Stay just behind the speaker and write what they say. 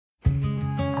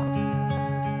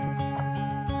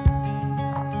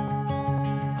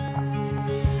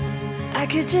I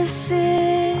could just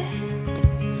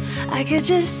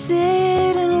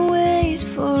sit and wait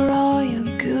for all your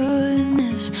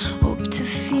goodness, hope to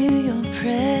feel your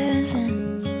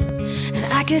presence. And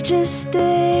I could just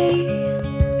stay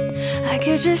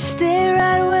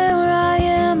right where I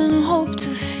am and hope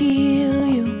to feel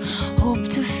you, hope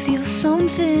to feel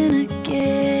something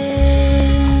again.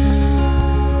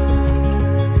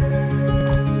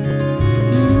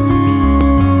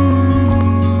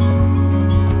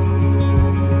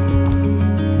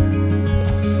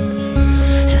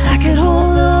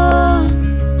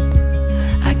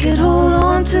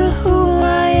 To who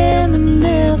I am and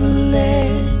never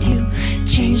let you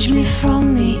change me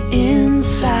from the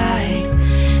inside.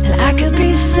 And I could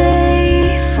be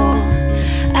safe, oh,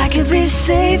 I could be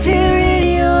safe here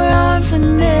in your arms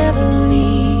and never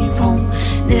leave home,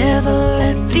 never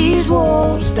let these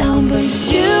walls down. But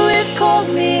you have called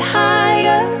me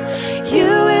higher, you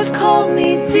have called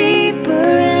me deeper,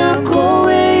 and I'll go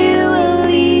where you will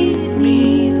lead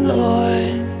me,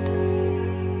 Lord.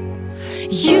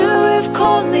 You have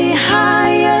called me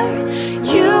higher,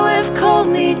 you have called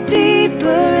me deeper,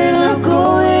 and I'll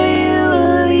go where you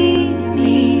will lead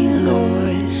me,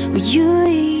 Lord. Will you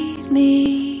lead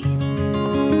me?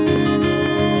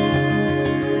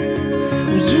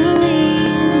 Will you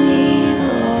lead me,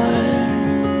 Lord?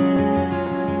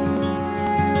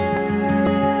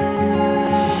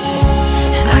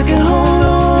 And I could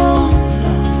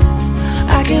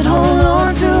hold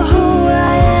on to who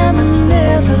I am and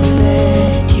never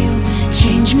let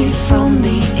change me from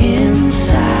the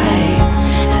inside.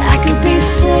 And I could be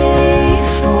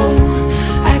safe, oh,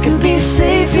 I could be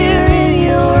safe here in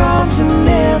your arms and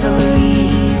never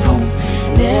leave home,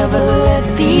 never let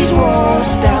these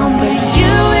walls down. But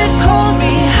you have called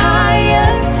me higher,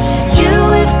 you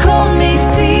have called me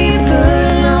deeper,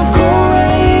 and I'll go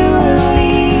where you will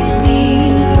lead me,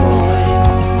 Lord.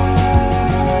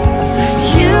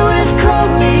 You have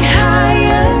called me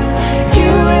higher,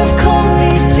 you have called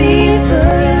me deeper,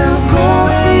 and I'll go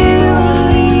where you will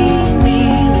lead me,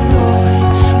 Lord.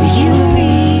 Will you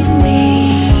lead me?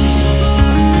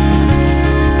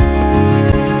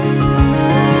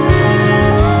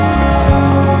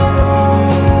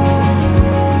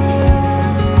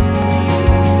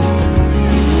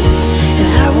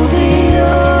 And I will be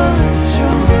yours,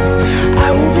 oh, I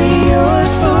will be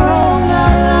yours for all my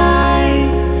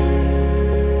life.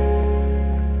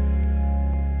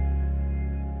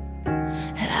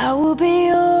 And I will be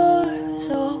yours,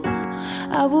 oh,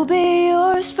 I will be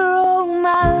yours for all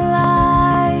my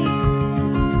life.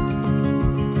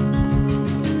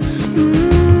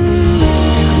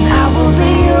 And I will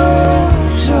be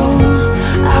yours, oh,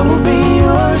 I will be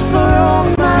yours for all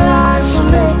my life. So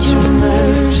let your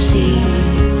mercy,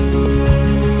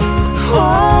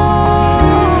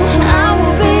 oh, and I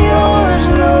will be yours,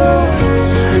 Lord,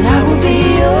 and I will be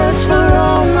yours for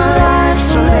all my life.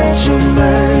 So let your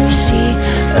mercy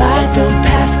light the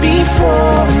path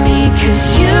before me, 'cause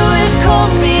you